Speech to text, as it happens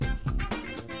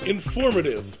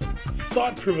informative,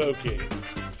 thought-provoking,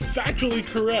 factually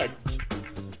correct.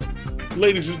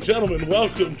 Ladies and gentlemen,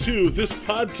 welcome to This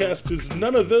Podcast Is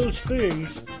None of Those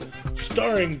Things,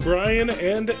 starring Brian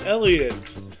and Elliot.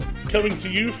 Coming to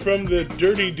you from the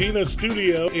Dirty Dina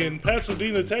studio in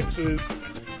Pasadena, Texas.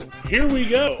 Here we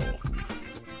go.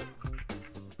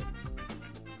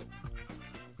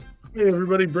 Hey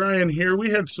everybody, Brian here.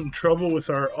 We had some trouble with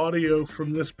our audio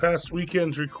from this past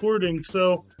weekend's recording,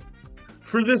 so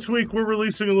for this week we're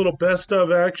releasing a little best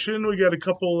of action. We got a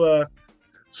couple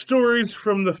stories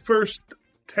from the first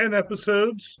 10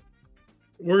 episodes.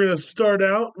 We're going to start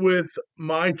out with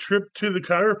my trip to the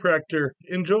chiropractor.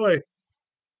 Enjoy.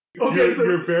 Okay, so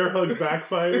your bear hug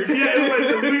backfired? Yeah, it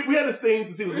was like, we had this thing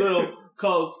since he was little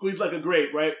called Squeeze Like a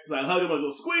Grape, right? So I hug him, I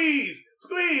go, squeeze,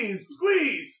 squeeze,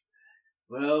 squeeze.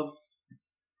 Well,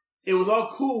 it was all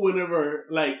cool whenever,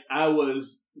 like, I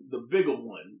was the bigger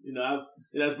one. You know,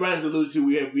 and as Brian's alluded to,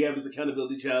 we have this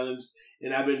accountability challenge,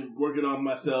 and I've been working on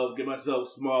myself, get myself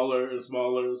smaller and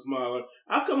smaller and smaller.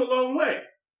 I've come a long way.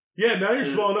 Yeah, now you're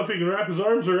small enough he can wrap his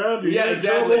arms around you. Yeah,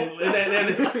 exactly.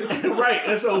 And right.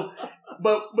 And so,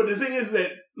 but the thing is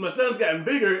that my son's gotten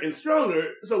bigger and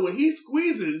stronger, so when he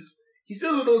squeezes, he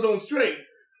still doesn't know his own strength.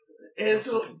 And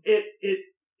so it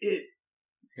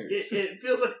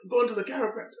feels like going to the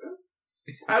chiropractor.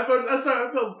 I felt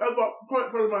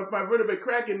part of my vertebrae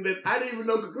cracking that I didn't even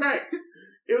know could crack.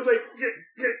 It was like,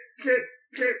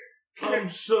 I'm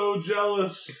so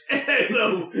jealous. And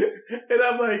I'm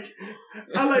like,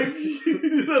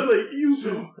 you.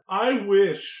 So I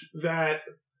wish that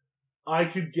I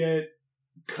could get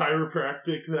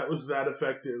chiropractic that was that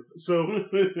effective. So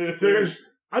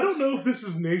I don't know if this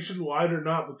is nationwide or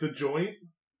not, but The Joint.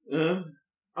 Uh-huh.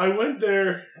 I went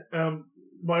there.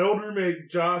 My old roommate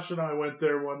Josh and I went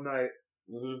there one night.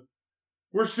 Mm-hmm.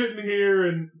 We're sitting here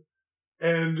and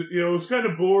you know, I was kind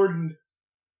of bored, and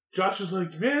Josh was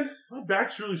like, "Man, my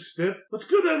back's really stiff. Let's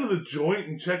go down to The Joint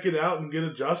and check it out and get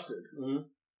adjusted." Mm-hmm.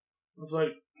 I was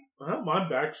like, "Well, my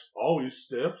back's always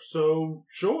stiff, so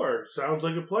sure, sounds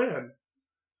like a plan."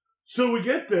 So we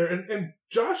get there, and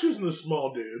Josh isn't a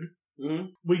small dude. Mm-hmm.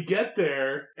 We get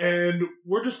there, and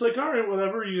we're just like, all right,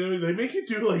 whatever. You know, they make you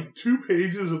do like 2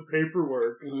 pages of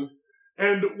paperwork. Mm-hmm.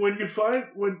 And when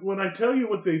I tell you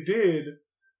what they did,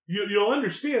 you'll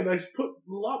understand. I put a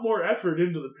lot more effort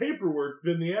into the paperwork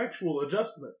than the actual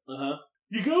adjustment. Uh-huh.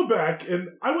 You go back,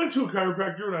 and I went to a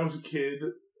chiropractor when I was a kid,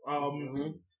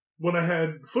 when I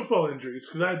had football injuries,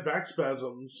 because I had back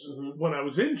spasms when I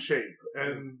was in shape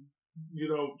and, you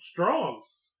know, strong.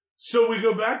 So we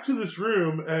go back to this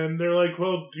room, and they're like,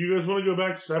 "Well, do you guys want to go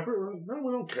back separate?" We're like, "No,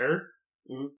 we don't care."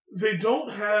 Mm-hmm. They don't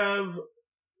have,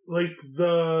 like,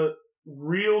 the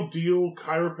real deal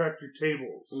chiropractor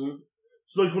tables. Mm-hmm.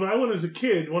 So, like, when I went as a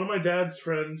kid, one of my dad's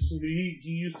friends, he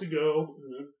used to go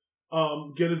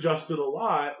get adjusted a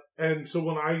lot. And so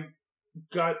when I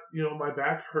got, you know, my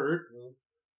back hurt,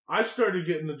 I started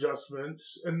getting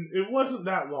adjustments, and it wasn't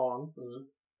that long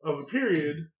of a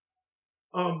period.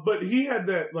 But he had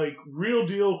that, like, real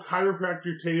deal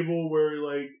chiropractor table where,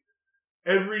 like,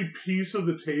 every piece of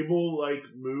the table, like,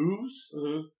 moves.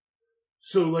 Mm-hmm.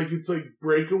 So, like, it's, like,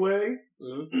 breakaway.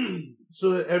 Mm-hmm. So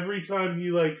that every time he,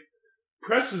 like,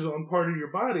 presses on part of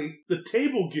your body, the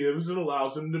table gives and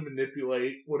allows him to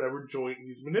manipulate whatever joint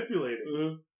he's manipulating.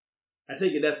 Mm-hmm. I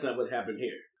take it that's not what happened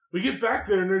here. We get back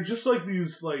there, and they're just, like,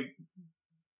 these, like,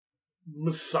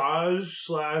 massage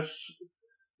 /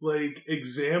 like,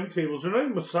 exam tables. They're not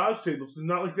even massage tables. They're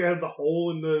not like they have the hole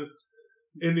in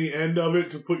the end of it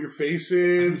to put your face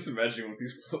in. I'm just imagining with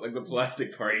these, like, the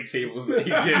plastic party tables that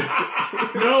you get.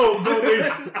 No,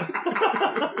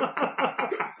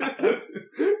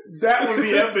 that would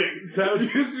be epic.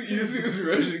 You see this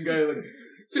Russian guy, like,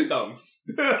 sit down.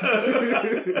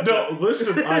 No,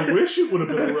 listen, I wish it would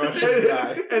have been a Russian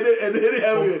guy. And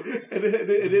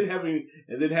then having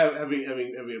a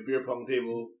beer pong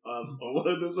table on one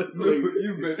of those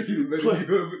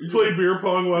play beer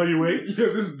pong while you wait. You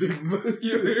have this big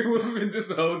muscular woman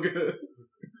just hug.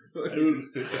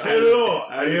 Hello,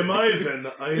 I am Ivan.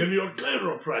 I am your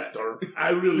chiropractor. I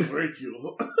really hurt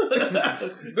you.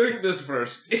 Drink this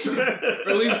first.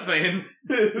 Release pain.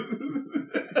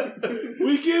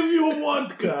 We give you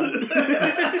vodka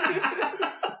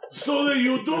so that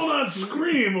you do not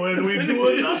scream when we do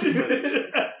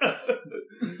adjustment.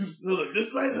 Look,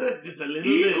 this might hurt just a little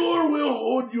bit. bit. Igor will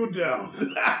hold you down.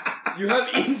 You have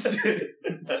instant.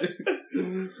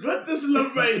 But this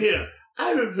lump right here,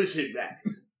 I will push it back.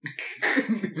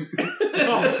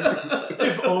 Oh,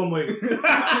 if only.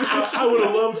 I would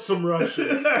have loved some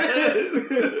Russians.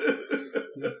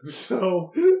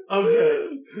 So,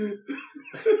 okay.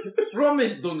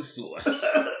 Promise don't sue us. I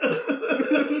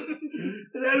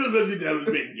don't know if that was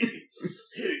Benji.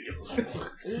 Here you go.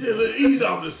 Ease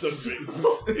off the subject.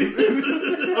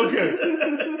 Okay.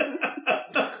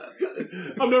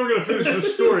 I'm never going to finish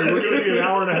this story. We're going to be an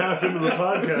hour and a half into the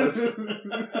podcast.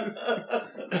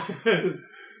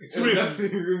 It's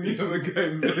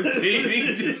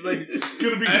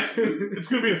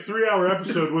gonna be a 3-hour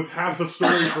episode with half a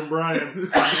story from Brian.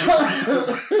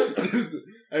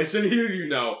 I should hear you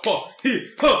now. Ha!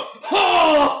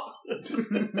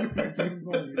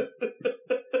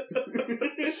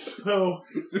 So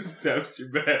Taps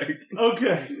your bag.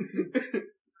 Okay.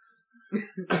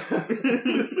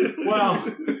 Wow,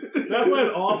 that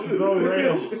went off the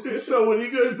rail. So when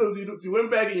you guys, so you went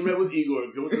back and you met with Igor.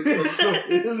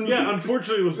 Yeah,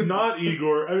 unfortunately, it was not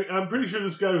Igor. I mean, I'm pretty sure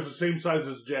this guy was the same size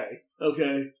as Jay.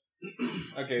 Okay.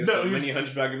 Okay, so mini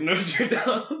Hunchback of Notre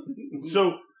Dame.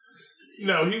 So,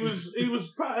 no, he was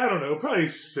probably, I don't know, probably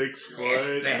 6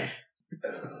 foot.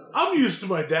 I'm used to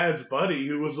my dad's buddy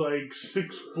who was like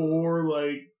 6'4",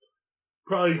 like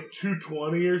probably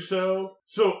 220 or so.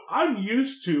 So I'm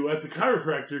used to, at the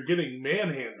chiropractor, getting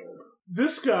manhandled.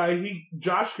 This guy,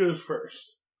 Josh goes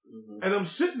first. Mm-hmm. And I'm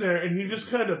sitting there and he just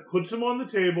kind of puts him on the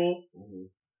table,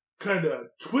 kind of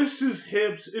twists his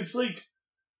hips. It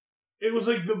was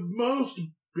like the most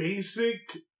basic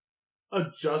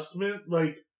adjustment.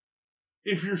 Like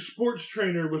if your sports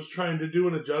trainer was trying to do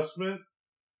an adjustment,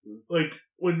 like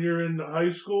when you're in high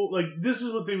school, like this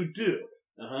is what they would do.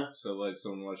 So like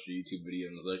someone watched a YouTube video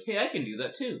and was like, hey, I can do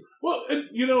that too. Well, and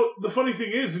you know, the funny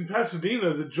thing is, in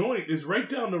Pasadena, the joint is right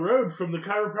down the road from the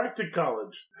chiropractic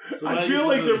college. So I feel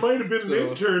like there might have been an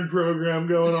intern program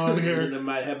going on here. There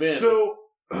might have been. So,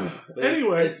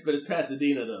 anyway. But it's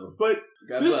Pasadena, though. But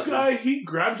this guy, he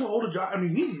grabs a hold of Josh. I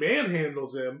mean, he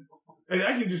manhandles him. And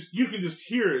you can just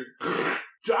hear it.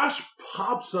 Josh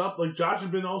pops up, like Josh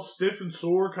had been all stiff and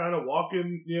sore, kind of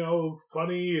walking, you know,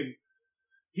 funny, and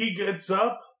he gets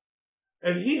up,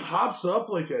 and he hops up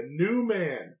like a new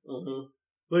man. Mm-hmm.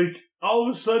 Like, all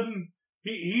of a sudden,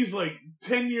 he's like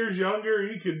 10 years younger,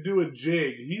 he could do a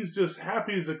jig. He's just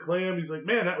happy as a clam. He's like,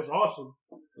 man, that was awesome.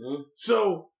 Mm-hmm.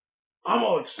 So, I'm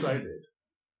all excited.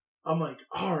 I'm like,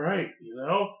 all right, you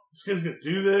know, this guy's gonna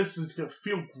do this, it's gonna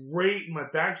feel great, my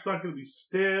back's not gonna be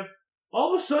stiff.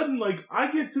 All of a sudden, like,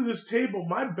 I get to this table,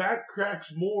 my back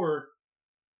cracks more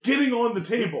getting on the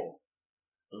table.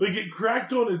 Like, it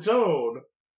cracked on its own.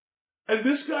 And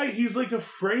this guy, he's, like,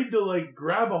 afraid to, like,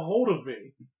 grab a hold of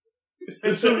me.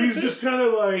 And so he's just kind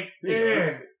of like,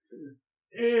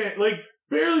 like,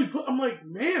 barely I'm like,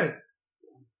 man,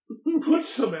 put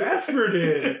some effort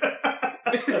in.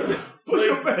 Put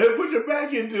your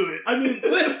back into it. I mean,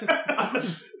 I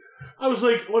was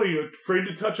like, what are you, afraid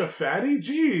to touch a fatty?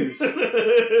 Jeez.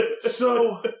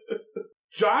 So,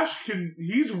 Josh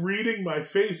he's reading my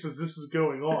face as this is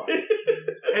going on.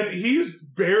 And he's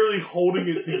barely holding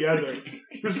it together.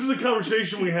 This is a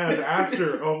conversation we have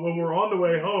after, when we're on the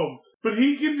way home. But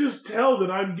he can just tell that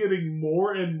I'm getting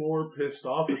more and more pissed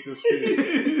off at this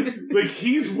dude. Like,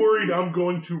 he's worried I'm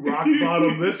going to rock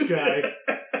bottom this guy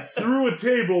through a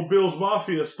table, Bill's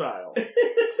Mafia style.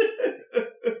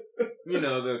 You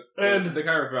know, the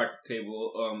chiropractic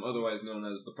table, otherwise known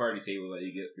as the party table that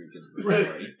you get for your kids' birthday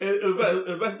party.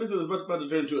 This is about to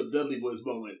turn into a Dudley Boys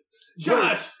moment.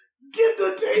 Josh, get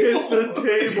the table! Get the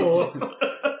table!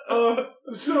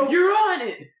 So you're on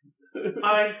it!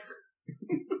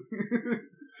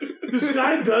 This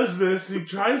guy does this, he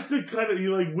tries to he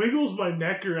like wiggles my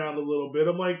neck around a little bit.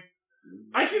 I'm like,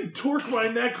 I can torque my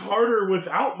neck harder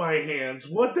without my hands.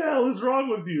 What the hell is wrong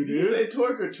with you, dude? Did you say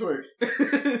torque or twerk?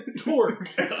 Torque.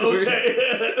 Okay.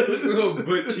 Little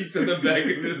butt cheeks on the back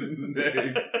of his neck.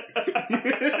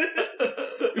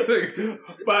 Like,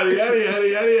 body, yaddy, yaddy,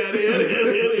 yaddy, yaddy, yaddy,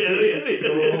 yaddy, yaddy, yaddy.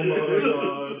 Oh my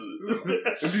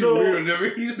god. So weird whenever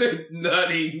he starts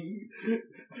nutting.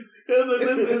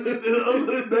 Also,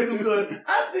 this neck was going,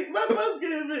 I think my butt's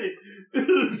getting big.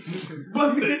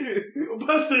 Bust it.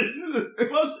 Bust it.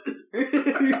 Bust it.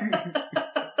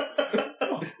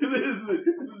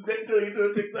 Next time you do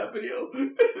a TikTok video.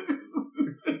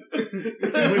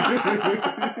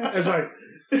 As I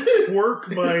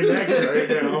twerk my neck right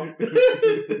now.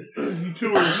 You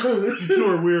two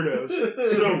are weirdos.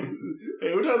 So,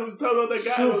 hey, we're talking about that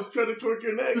guy who was trying to twerk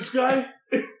your neck. This guy,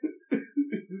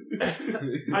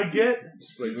 I get.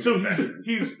 So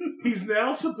he's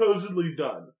now supposedly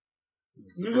done.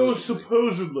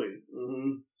 Supposedly.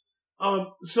 Mm-hmm.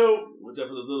 So watch out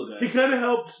for those little guys. He kind of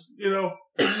helps. You know,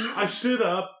 I sit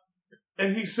up,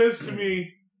 and he says to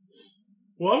me,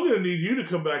 "Well, I'm going to need you to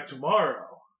come back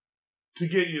tomorrow to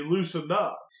get you loosened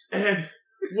up." And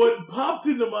what popped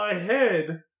into my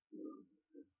head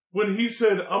when he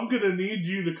said, I'm going to need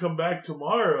you to come back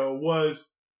tomorrow was,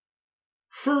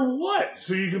 for what?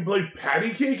 So you can play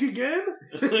patty cake again?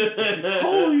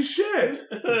 Holy shit.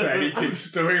 Patty cake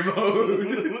story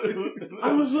mode.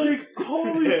 I was like,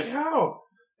 holy cow.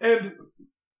 And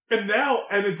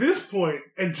at this point,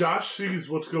 and Josh sees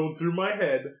what's going through my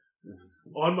head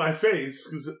on my face,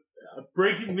 because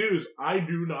breaking news, I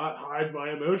do not hide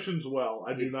my emotions well.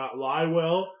 I do not lie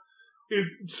well. It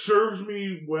serves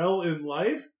me well in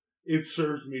life. It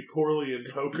serves me poorly in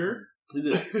poker.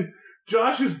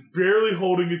 Josh is barely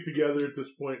holding it together at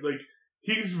this point. Like,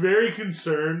 he's very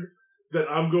concerned that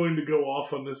I'm going to go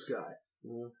off on this guy.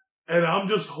 Yeah. And I'm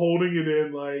just holding it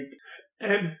in, like,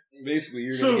 and... Basically,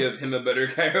 you're going to give him a better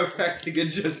chiropractic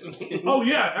adjustment. Oh,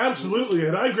 yeah, absolutely.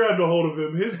 Had I grabbed a hold of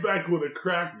him, his back would have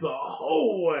cracked the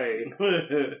whole way.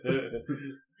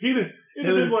 He'd have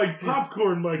been like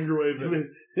popcorn microwave.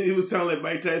 He was sounding like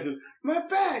Mike Tyson. My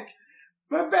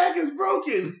back is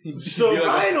broken. So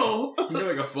final.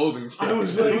 You're like a folding chair. I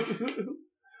was like,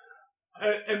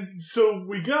 and so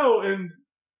we go, and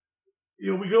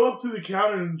we go up to the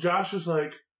counter, and Josh is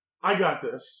like, "I got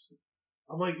this."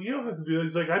 I'm like, "You don't have to do that."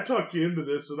 He's like, "I talked you into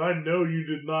this, and I know you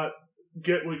did not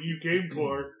get what you came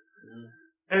for."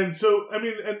 And so, I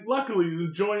mean, and luckily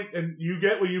the joint, and you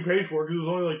get what you pay for because it was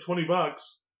only like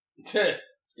 $20.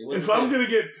 If I'm going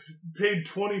to get paid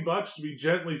 $20 to be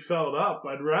gently felled up,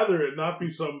 I'd rather it not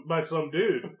be by some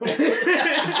dude.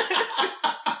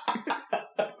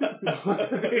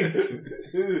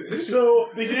 So,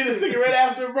 did you need a cigarette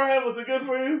after, Brian? Was it good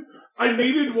for you? I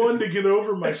needed one to get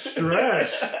over my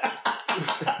stress.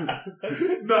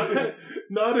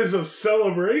 not as a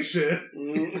celebration.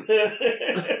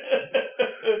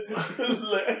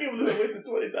 I can't believe I wasted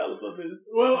 $20 on this.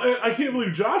 Well, I can't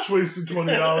believe Josh wasted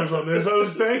 $20 on this. I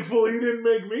was thankful he didn't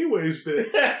make me waste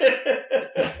it.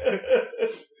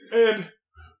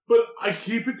 But I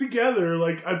keep it together.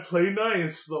 Like, I play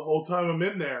nice the whole time I'm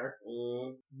in there.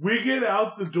 We get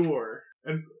out the door,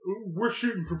 and we're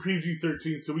shooting for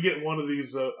PG-13, so we get one of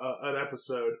these an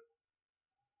episode.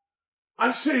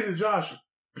 I say to Josh,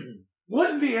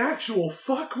 "What in the actual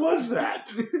fuck was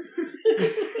that?"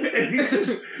 And he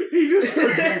just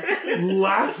starts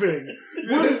laughing.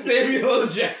 You're the Samuel L.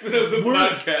 Jackson of the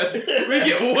podcast. We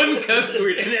get one cuss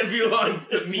word, and it belongs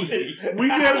to me. We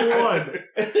get one.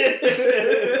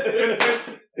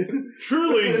 And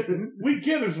truly, we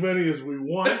get as many as we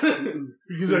want,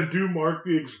 because I do mark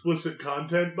the explicit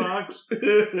content box. But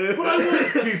I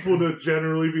want people to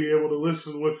generally be able to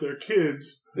listen with their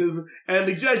kids. And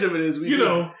the judge of it is,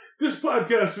 this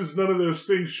podcast is none of those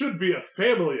things. Should be a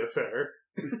family affair.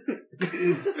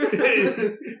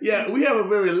 Yeah, we have a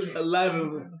very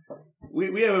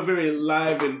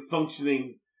live and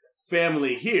functioning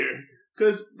family here,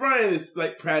 because Brian is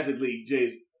like practically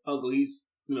Jay's uncle. He's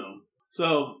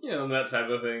so that type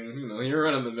of thing. You're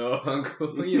running the mill uncle.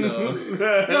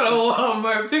 Got a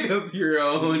Walmart, pick up your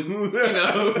own.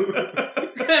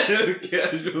 Kind of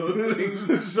casual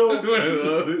things. So it's one of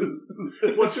those.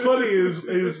 What's funny is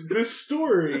this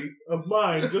story of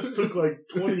mine just took like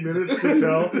 20 minutes to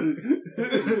tell.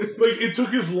 Like, it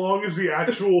took as long as the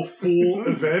actual full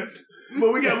event.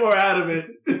 But we got more out of it.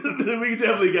 We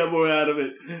definitely got more out of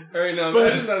it. All right, now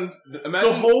imagine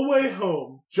the whole way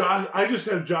home, Josh. I just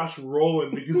have Josh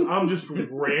rolling because I'm just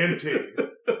ranting.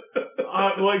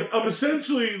 I'm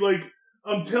essentially like,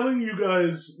 I'm telling you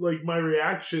guys like my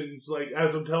reactions like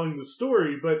as I'm telling the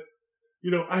story, but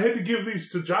I had to give these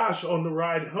to Josh on the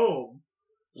ride home.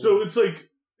 So it's like,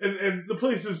 and the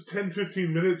place is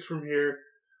 10-15 minutes from here.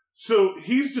 So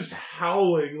he's just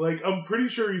howling. Like, I'm pretty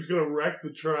sure he's going to wreck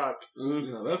the truck.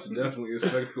 That's definitely a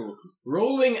spectacle.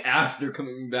 Rolling after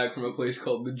coming back from a place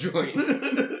called The Joint.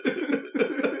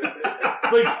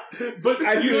 But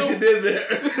I see what you did there.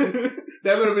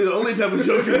 That better be the only type of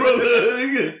joke you roll.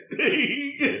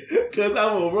 Because I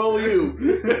will roll you.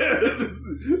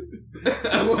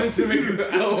 I wanted to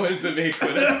make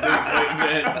what I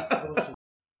said.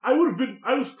 I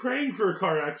was praying for a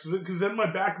car accident because then my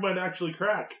back might actually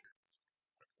crack.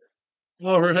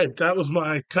 All right, that was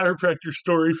my chiropractor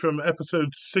story from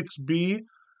episode 6B.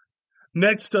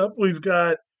 Next up, we've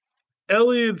got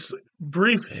Elliot's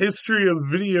brief history of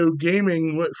video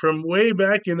gaming from way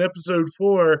back in episode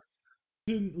 4.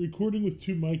 Recording with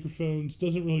 2 microphones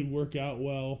doesn't really work out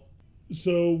well.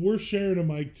 So we're sharing a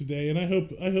mic today, and I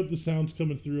hope the sound's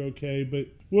coming through okay. But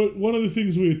one of the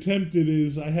things we attempted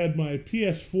is I had my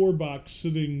PS4 box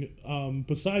sitting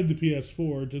beside the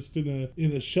PS4, just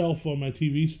in a shelf on my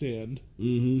TV stand.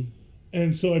 Mm-hmm.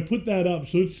 And so I put that up,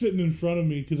 so it's sitting in front of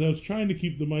me because I was trying to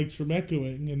keep the mics from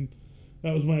echoing. And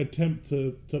That was my attempt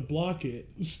to block it.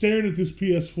 Staring at this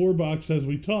PS4 box as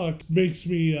we talk makes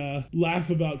me laugh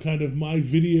about kind of my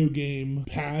video game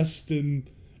past and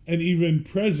even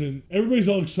present. Everybody's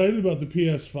all excited about the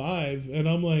PS5, and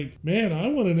I'm like, man, I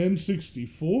want an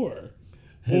N64.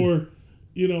 Or,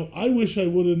 I wish I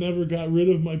would have never got rid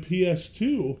of my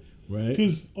PS2. Right.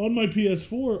 Because on my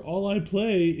PS4, all I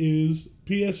play is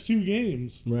PS2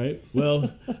 games. Right.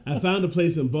 Well, I found a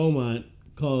place in Beaumont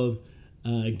called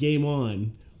Game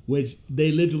On, which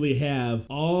they literally have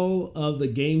all of the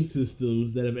game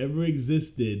systems that have ever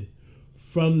existed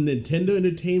from Nintendo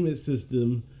Entertainment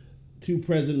System to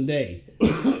present day,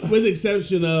 with the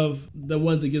exception of the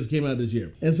ones that just came out this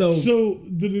year. And so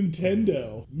the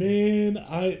Nintendo, man,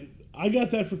 I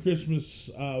got that for Christmas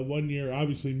one year,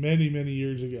 obviously many, many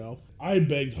years ago. I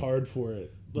begged hard for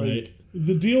it. Right.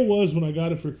 The deal was when I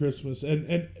got it for Christmas,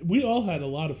 and we all had a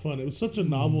lot of fun. It was such a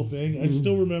novel thing. I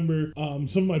still remember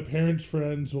some of my parents'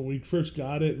 friends when we first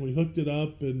got it and we hooked it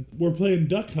up and we're playing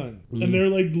Duck Hunt. And they're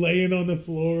like laying on the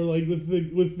floor like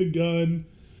with the gun,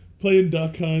 playing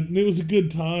Duck Hunt, and it was a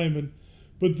good time.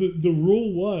 But the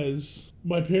rule was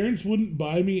my parents wouldn't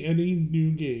buy me any new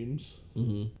games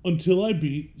until I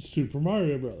beat Super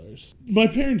Mario Brothers. My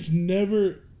parents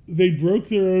they broke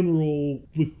their own rule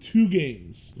with 2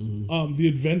 games. The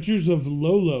Adventures of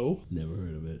Lolo. Never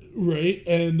heard of it. Right,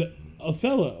 and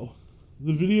Othello.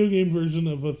 The video game version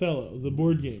of Othello, the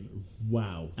board game.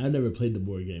 Wow. I never played the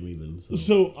board game even.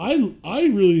 So I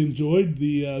really enjoyed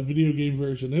the video game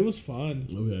version. It was fun.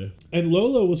 Okay. And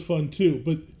Lolo was fun too.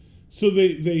 But so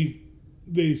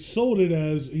they sold it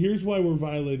as, here's why we're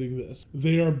violating this.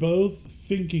 They are both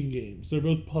thinking games. They're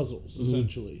both puzzles,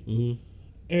 essentially.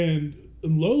 And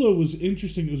Lolo was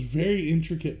interesting. It was very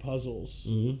intricate puzzles.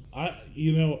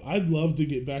 I'd love to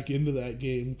get back into that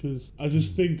game because I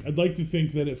just think I'd like to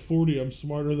think that at 40 I'm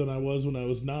smarter than I was when I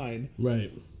was 9.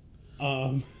 Right.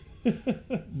 But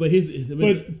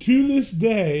to this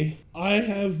day, I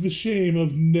have the shame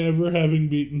of never having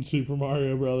beaten Super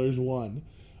Mario Brothers 1.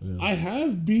 Yeah. I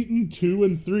have beaten 2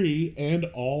 and 3 and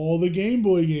all the Game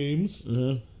Boy games.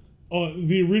 The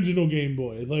original Game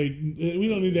Boy. Like, we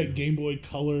don't need that Game Boy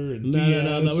Color and DS.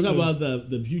 No. We're talking about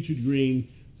the putrid green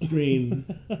screen.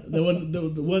 the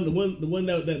one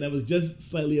that was just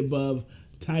slightly above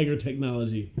Tiger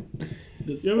technology.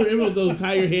 You remember those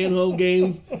Tiger handheld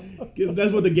games?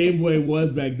 That's what the Game Boy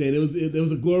was back then. It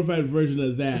was a glorified version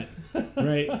of that,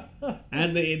 right?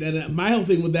 And my whole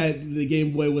thing with the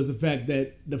Game Boy was the fact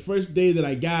that the first day that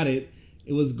I got it,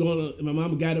 it was my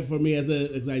mom got it for me as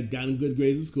I got in good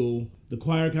grades at school. The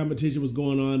choir competition was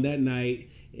going on that night,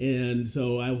 and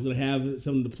so I was going to have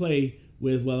something to play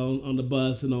with while on the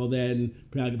bus and all that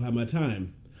and preoccupy my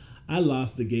time. I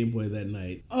lost the Game Boy that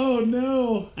night. Oh,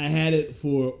 no. I had it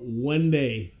for one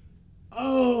day.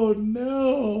 Oh,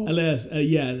 no.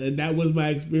 And that was my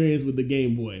experience with the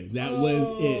Game Boy. That was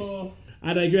it.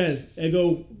 I digress. I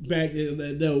go back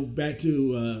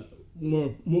to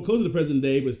more close to the present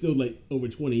day, but still like over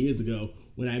 20 years ago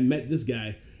when I met this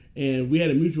guy. And we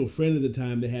had a mutual friend at the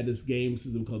time that had this game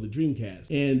system called the Dreamcast.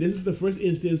 And this is the first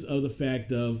instance of the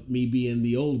fact of me being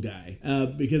the old guy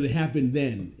because it happened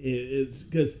then.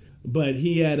 But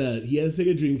he had a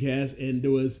Sega Dreamcast, and there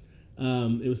was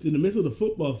it was in the midst of the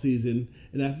football season,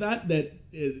 and I thought that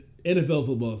NFL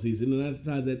football season, and I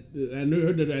thought that I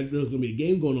heard that there was going to be a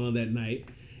game going on that night.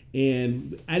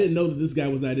 And I didn't know that this guy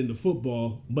was not into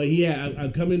football, but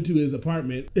I'd come into his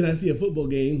apartment and I see a football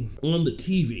game on the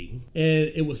TV,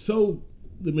 and it was so.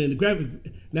 I mean, the graphic.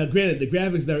 Now, granted, the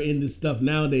graphics that are in this stuff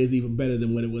nowadays is even better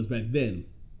than what it was back then.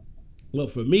 Well,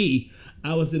 for me,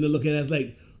 I was sitting there looking, and I was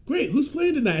like, "Great, who's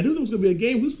playing tonight? I knew there was going to be a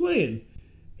game. Who's playing?"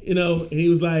 And he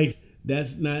was like,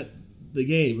 "That's not the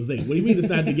game." I was like, "What do you mean it's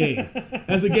not the game?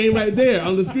 That's the game right there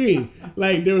on the screen.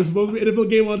 Like, there was supposed to be an NFL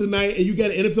game on tonight, and you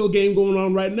got an NFL game going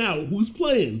on right now. Who's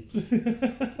playing?"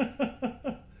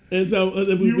 And so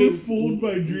you were fooled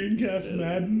by Dreamcast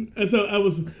Madden. And so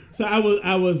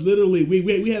I was literally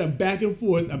we had a back and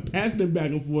forth, a passionate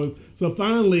back and forth. So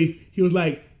finally he was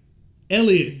like,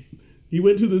 "Elliot," he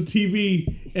went to the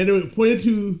TV and it pointed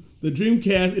to the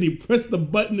Dreamcast, and he pressed the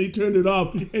button, and he turned it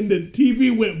off, and the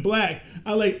TV went black.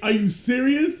 I was like, "Are you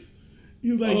serious?"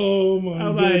 He was like, "Oh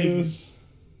my goodness."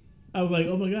 I was like,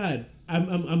 "Oh my God,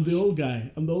 I'm the old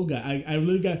guy. I'm the old guy. I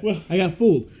really I got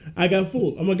fooled.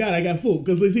 Oh my God, I got fooled."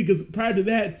 Because prior to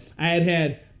that, I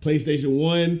had PlayStation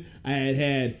 1, I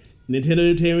had Nintendo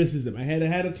Entertainment System, I had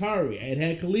Atari, I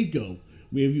had Coleco.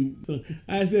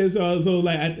 I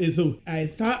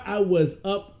thought I was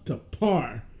up to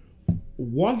par.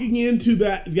 Walking into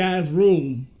that guy's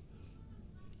room,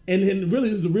 and really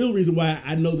this is the real reason why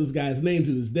I know this guy's name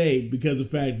to this day, because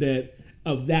of the fact that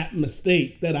of that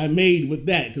mistake that I made with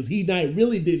that, because he and I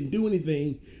really didn't do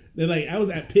anything. And like I was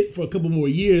at Pitt for a couple more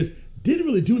years, didn't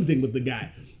really do anything with the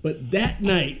guy. But that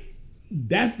night,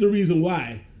 that's the reason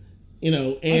why, And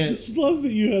I just love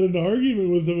that you had an argument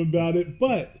with him about it.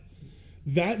 But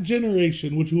that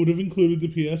generation, which would have included the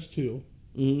PS2,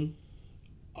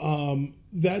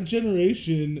 that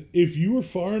generation, if you were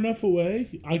far enough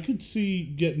away, I could see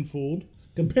getting fooled.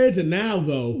 Compared to now,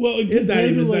 though, well, it's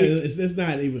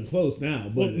not even close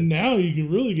now. But now you can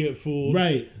really get fooled,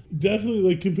 right? Definitely,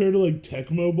 like compared to like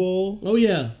Tecmo Bowl. Oh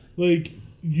yeah, like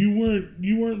you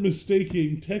weren't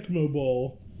mistaking Tecmo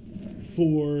Bowl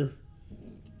for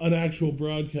an actual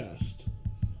broadcast.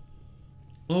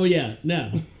 Oh yeah,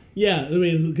 no, yeah. I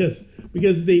mean, because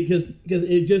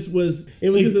it just was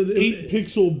like just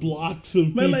 8-pixel blocks of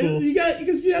people. Like, you got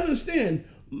to understand.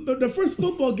 The first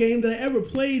football game that I ever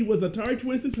played was Atari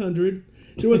 2600.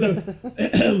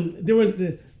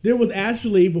 There was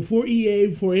actually, before EA,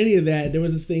 before any of that, there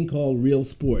was this thing called Real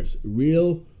Sports.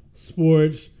 Real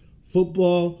Sports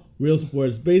Football, Real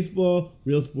Sports Baseball,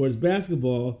 Real Sports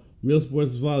Basketball, Real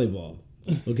Sports Volleyball.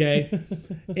 Okay?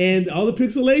 And all the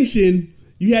pixelation,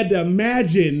 you had to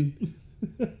imagine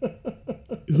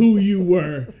who you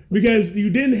were, because you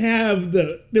didn't have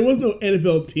there was no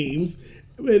NFL teams.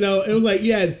 It was like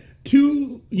you had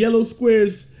 2 yellow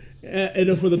squares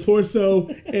for the torso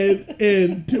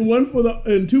and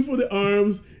 2 for the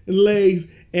arms and legs,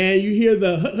 and you hear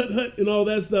the hut hut hut and all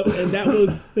that stuff, and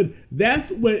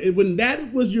when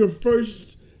that was your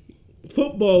first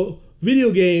football video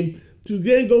game, to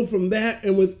then go from that,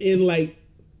 and within like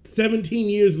 17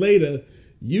 years later,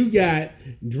 you got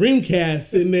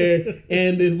Dreamcast in there,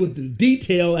 and with the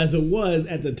detail as it was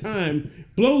at the time,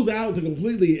 blows out to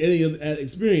completely any of that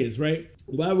experience, right?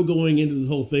 While we're going into this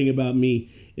whole thing about me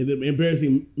and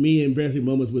embarrassing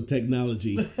moments with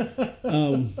technology,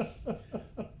 I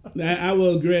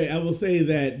will agree. I will say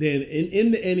that then in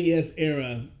the NES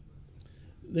era,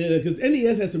 because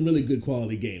NES had some really good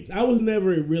quality games. I was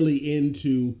never really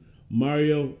into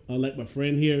Mario, like my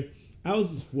friend here. I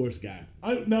was a sports guy.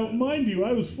 Now, mind you,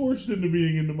 I was forced into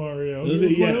being into Mario. It was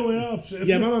my only option.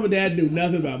 Yeah, my mom and dad knew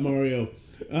nothing about Mario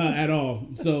at all.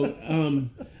 So,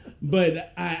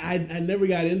 but I never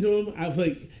got into them. I was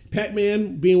like,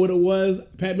 Pac-Man being what it was,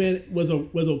 Pac-Man was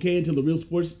okay until the Real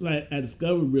Sports. I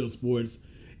discovered Real Sports,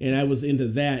 and I was into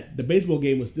that. The baseball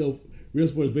game was still, Real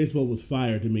Sports Baseball was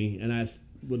fire to me, and I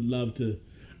would love to.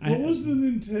 What was the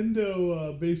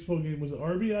Nintendo baseball game? Was it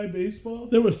RBI Baseball?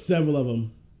 There were several of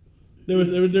them. There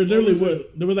was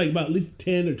like about at least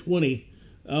 10 or 20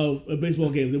 of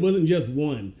baseball games. It wasn't just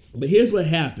one. But here's what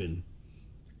happened.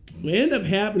 What ended up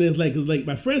happening is like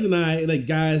my friends and I, like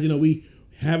guys, we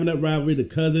having that rivalry. The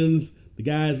cousins, the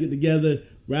guys get together,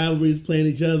 rivalries, playing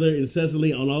each other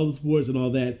incessantly on all the sports and all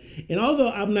that. And although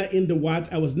I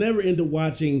was never into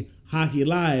watching hockey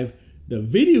live. The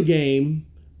video game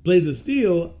Blaze of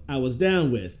Steel, I was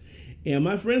down with. And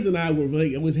my friends and I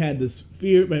always had this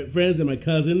fear, my friends and my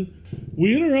cousin.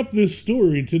 We interrupt this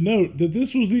story to note that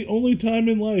this was the only time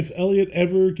in life Elliot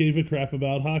ever gave a crap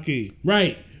about hockey.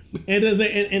 Right. And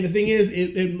the thing is,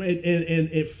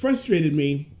 it frustrated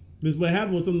me. This is what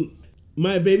happened with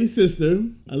my baby sister.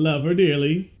 I love her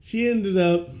dearly. She ended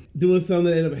up doing something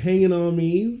that ended up hanging on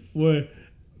me for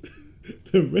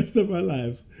the rest of our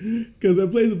lives. Because when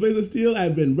I played the Blaze of Steel, I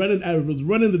was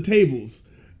running the tables.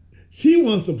 She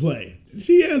wants to play.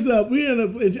 She ends up,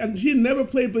 she had never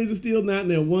played Blaze of Steel, not in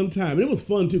there one time. And it was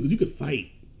fun too, because you could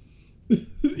fight.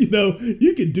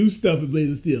 You could do stuff in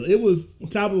Blaze of Steel. It was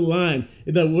top of the line.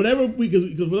 Because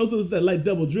for those of us that like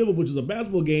Double Dribble, which is a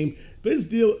basketball game, Blaze of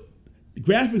Steel,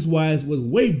 graphics wise, was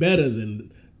way better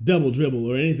than Double Dribble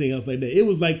or anything else like that. It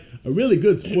was like a really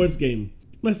good sports game.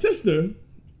 My sister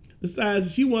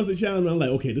decides she wants to challenge me. I'm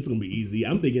like, okay, this is gonna be easy.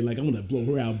 I'm thinking like I'm gonna blow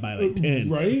her out by like 10,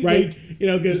 right? Like,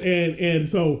 and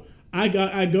so I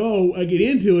get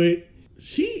into it.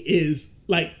 She is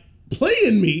like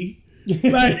playing me. I'm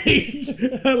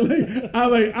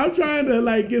trying to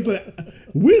it's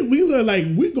like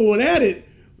we're going at it.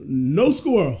 No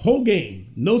score, whole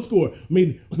game, no score. I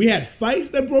mean, we had fights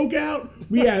that broke out.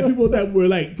 We had people that were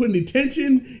like putting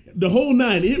attention, the whole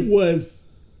nine. It was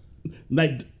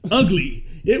like ugly.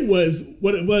 It was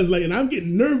what it was like, and I'm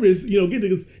getting nervous,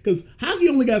 because hockey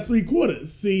only got 3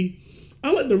 quarters. See,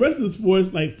 unlike the rest of the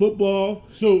sports like football.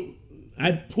 So,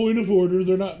 point of order,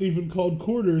 they're not even called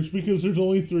quarters because there's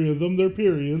only 3 of them. They're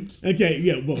periods. Okay,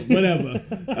 yeah, well, whatever.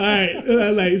 All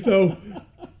right, so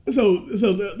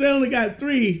they only got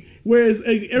 3, whereas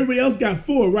everybody else got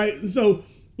 4, right? So,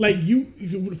 Like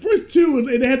the first two,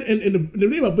 they had, and the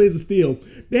thing about Blades of Steel,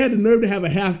 they had the nerve to have a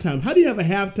halftime. How do you have a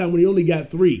halftime when you only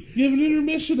got 3? You have an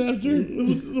intermission after.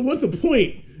 What's the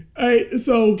point? All right,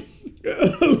 so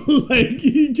like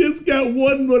you just got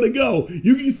one more to go.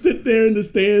 You can sit there in the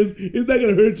stands. It's not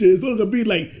gonna hurt you. It's only gonna be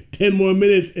like 10 more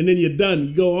minutes, and then you're done.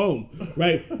 You go home,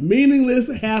 right? Meaningless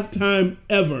halftime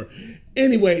ever.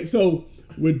 Anyway, so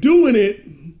we're doing it,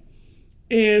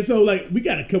 and so like they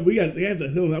have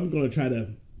to. I'm gonna try to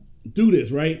do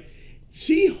this, right?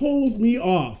 She holds me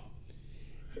off.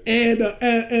 And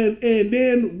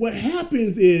then what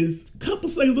happens is a couple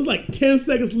seconds, there's like 10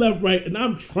 seconds left, right? And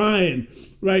I'm trying,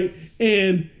 right?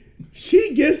 And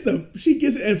she gets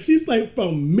it, and she's like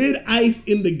from mid-ice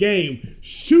in the game,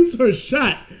 shoots her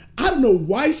shot. I don't know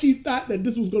why she thought that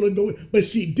this was gonna go, but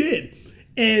she did.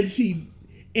 And she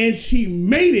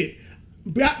made it.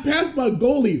 Past my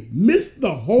goalie, missed the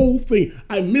whole thing.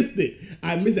 I missed it.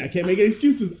 I can't make any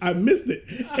excuses. I missed it.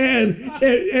 And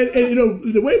you know,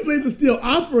 the way Blades of Steel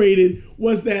operated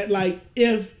was that like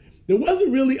if there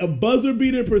wasn't really a buzzer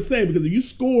beater per se, because if you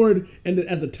scored and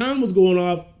as the time was going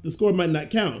off, the score might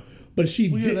not count. But she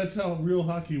did. Yeah, that's how real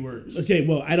hockey works. Okay,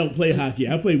 well, I don't play hockey.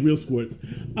 I play real sports.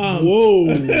 Whoa.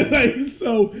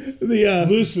 Listen,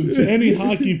 to any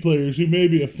hockey players who may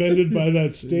be offended by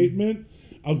that statement,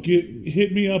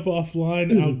 hit me up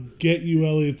offline. I'll get you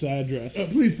Elliot's address.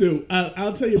 Please do.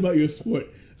 I'll tell you about your sport.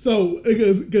 So,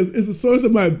 because it's a source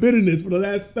of my bitterness for the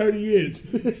last 30 years.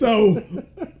 So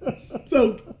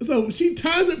she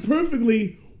ties it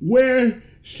perfectly where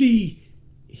she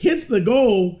hits the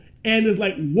goal and there's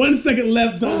like 1 second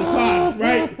left on the clock,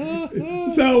 right?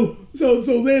 So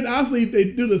then obviously they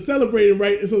do the celebrating,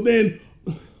 right? And so then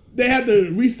they have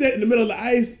to reset in the middle of the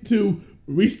ice to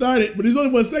restart it, but there's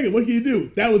only 1 second. What can you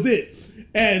do? That was it.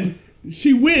 And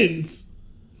she wins.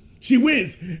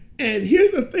 And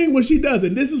here's the thing what she does,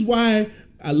 and this is why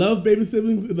I love baby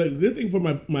siblings. Like the good thing for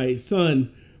my sons,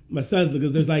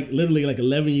 because there's like literally like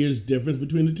 11 years difference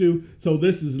between the two. So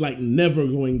this is like never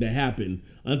going to happen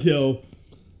until,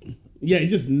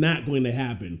 it's just not going to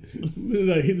happen.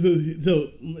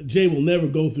 So Jay will never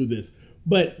go through this.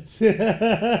 But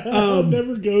I'll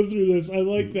never go through this. I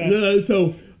like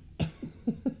that.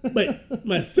 But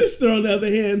my sister, on the other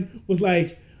hand, was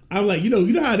like, I was like, you know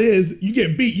how it is. You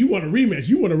get beat, you want a rematch,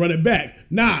 you want to run it back.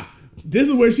 Nah, this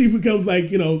is where she becomes like,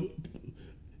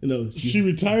 she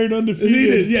retired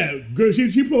undefeated. Yeah, girl,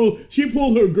 she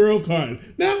pulled her girl card.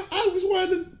 Now I just wanted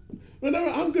to, whenever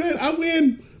I'm good, I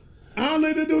win. I don't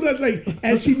need to do that. Like,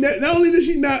 and she not only did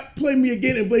she not play me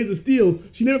again in Blades of Steel,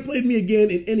 she never played me again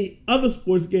in any other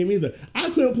sports game either. I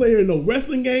couldn't play her in no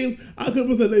wrestling games. I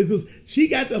couldn't play her because she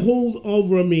got the hold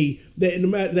over me that no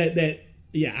matter that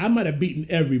I might have beaten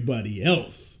everybody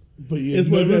else, but you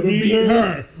never beat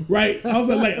her, right? It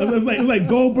was like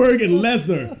Goldberg and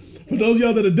Lesnar. For those of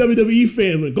y'all that are WWE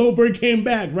fans, when Goldberg came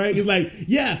back, right? It's like,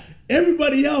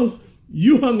 everybody else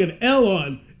you hung an L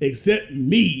on except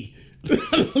me.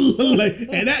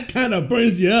 And that kind of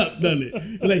burns you up, doesn't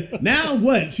it? Like, now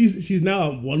what? She's now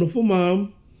a wonderful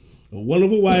mom, a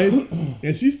wonderful wife,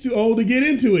 and she's too old to get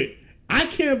into it. I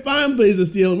can't find Blades of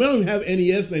Steel. We don't even have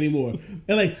NES anymore.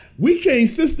 And like, we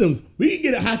changed systems. We can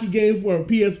get a hockey game for a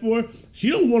PS4. She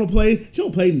don't want to play. She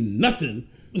don't play nothing.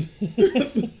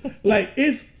 Like,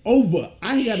 it's over.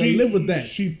 I gotta live with that.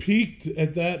 She peaked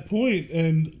at that point,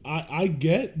 and I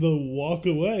get the walk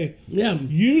away. Yeah.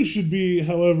 You should be,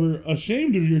 however,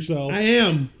 ashamed of yourself. I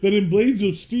am. That in Blades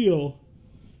of Steel,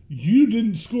 you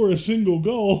didn't score a single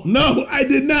goal. No, I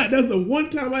did not. That's the one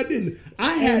time I didn't.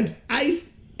 I had iced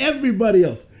everybody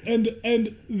else. And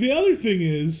the other thing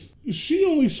is, she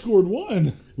only scored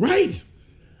 1. Right.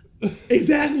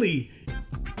 Exactly.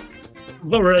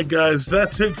 All right, guys,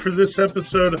 that's it for this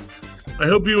episode. I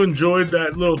hope you enjoyed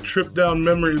that little trip down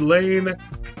memory lane.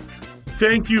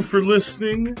 Thank you for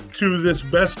listening to this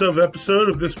best of episode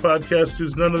of This Podcast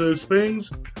Is None of Those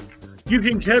Things. You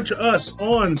can catch us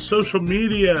on social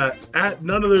media at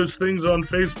None of Those Things on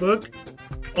Facebook,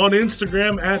 on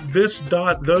Instagram at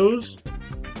this.those,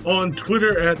 on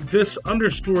Twitter at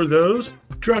this_those.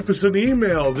 Drop us an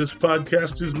email. This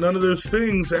podcast is none of those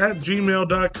things at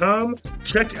gmail.com.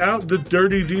 Check out the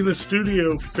Dirty Dina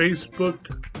Studio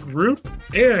Facebook group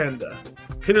and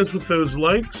hit us with those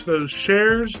likes, those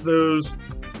shares, those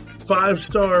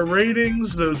 5-star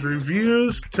ratings, those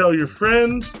reviews. Tell your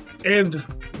friends. And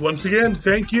once again,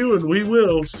 thank you, and we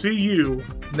will see you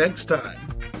next time.